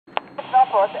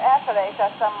Hi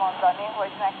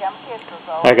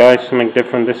guys, something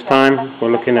different this time. We're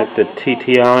looking at the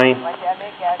TTI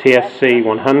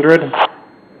TSC-100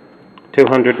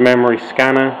 200 memory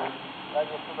scanner,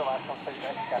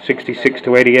 66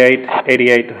 to 88,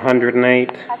 88 to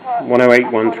 108, 108,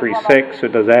 136, so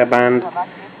it does airband,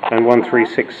 and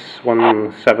 136,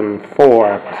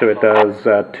 174, so it does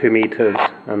 2 meters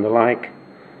and the like.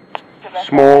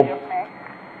 Small,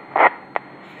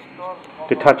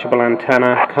 detachable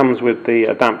antenna, comes with the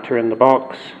adapter in the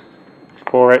box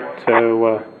for it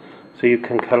to, so you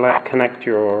can connect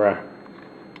your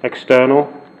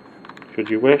external, should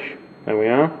you wish. There we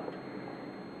are.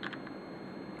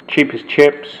 Cheapest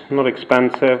chips, not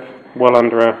expensive, well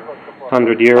under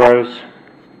 €100.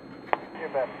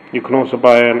 You can also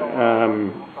buy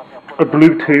a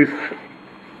Bluetooth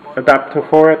adapter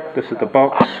for it. This is the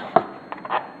box,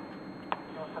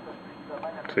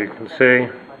 so you can see.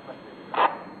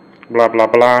 Blah blah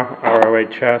blah.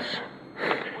 ROHS.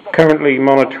 Currently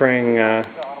monitoring.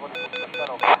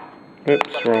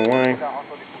 Oops, wrong way.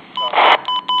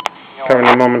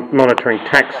 Currently monitoring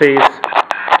taxis,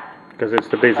 because it's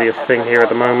the busiest thing here at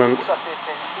the moment.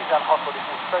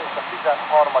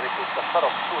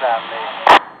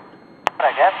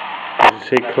 As you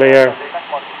see, clear.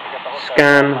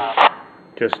 Scan.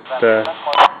 Just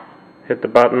hit the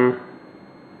button,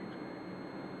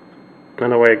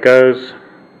 and away it goes.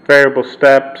 Variable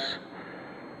steps.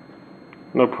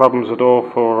 No problems at all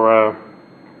for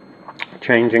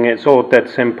changing it. It's all dead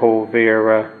simple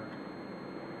via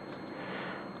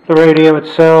the radio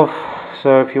itself.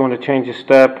 So if you want to change a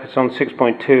step, it's on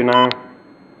 6.2 now.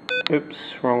 Oops,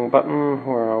 wrong button.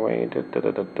 Where are we?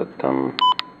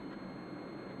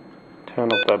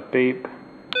 Turn off that beep.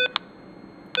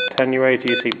 Attenuate,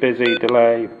 you see busy,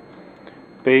 delay,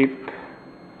 beep.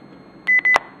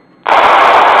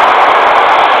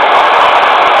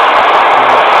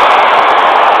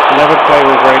 Never play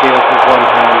with radios with one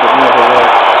hand, it never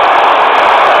works.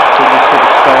 So you see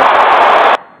the step.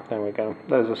 There we go.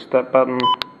 There's a step button.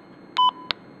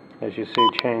 As you see,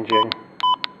 changing.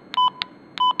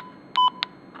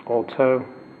 Auto.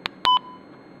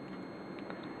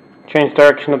 Change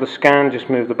direction of the scan, just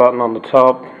move the button on the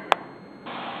top.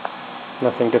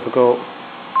 Nothing difficult.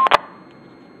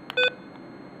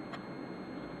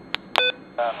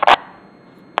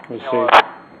 You see,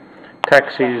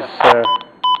 taxis.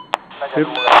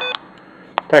 Oops.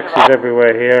 Taxis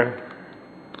everywhere here,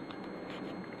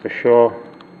 for sure.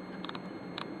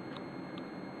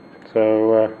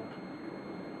 So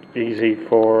easy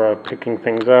for picking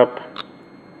things up.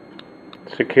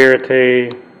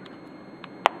 Security,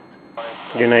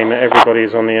 you name it,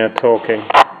 everybody's on the air talking.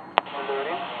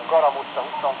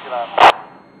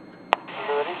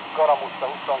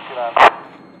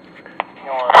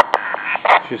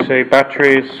 As you see,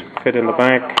 batteries fit in the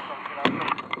back.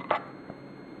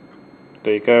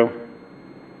 There you go.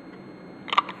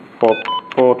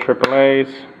 Four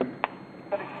AAAs.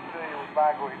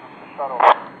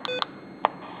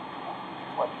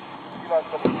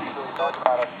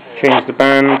 Change the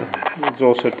band. It's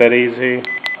also dead easy.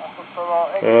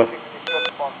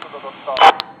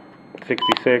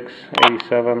 66,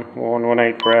 87,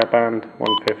 118 for airband,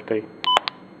 150.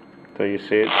 So you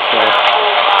see it's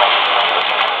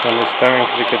turn this down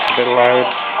because it gets a bit loud.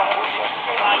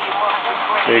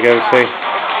 There you go, see.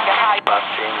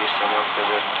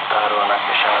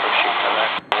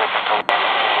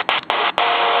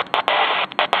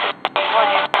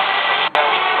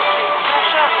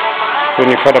 So when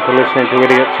you're fed up of listening to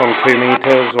idiots on 2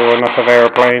 meters or enough of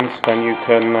aeroplanes, then you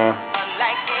can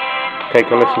take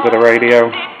a listen to the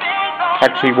radio.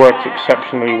 Actually works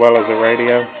exceptionally well as a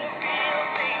radio.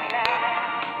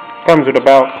 Comes with a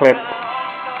belt clip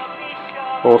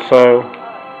also.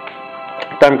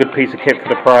 Damn good piece of kit for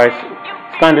the price.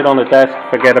 Stand it on the desk,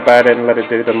 forget about it, and let it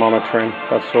do the monitoring.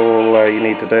 That's all you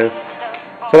need to do.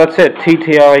 So that's it.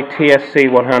 TTI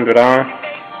TSC-100R.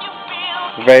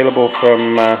 Available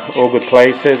from all good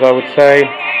places, I would say.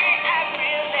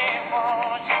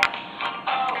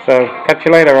 So catch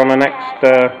you later on the next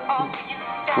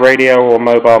radio or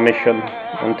mobile mission.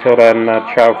 Until then,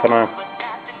 ciao for now.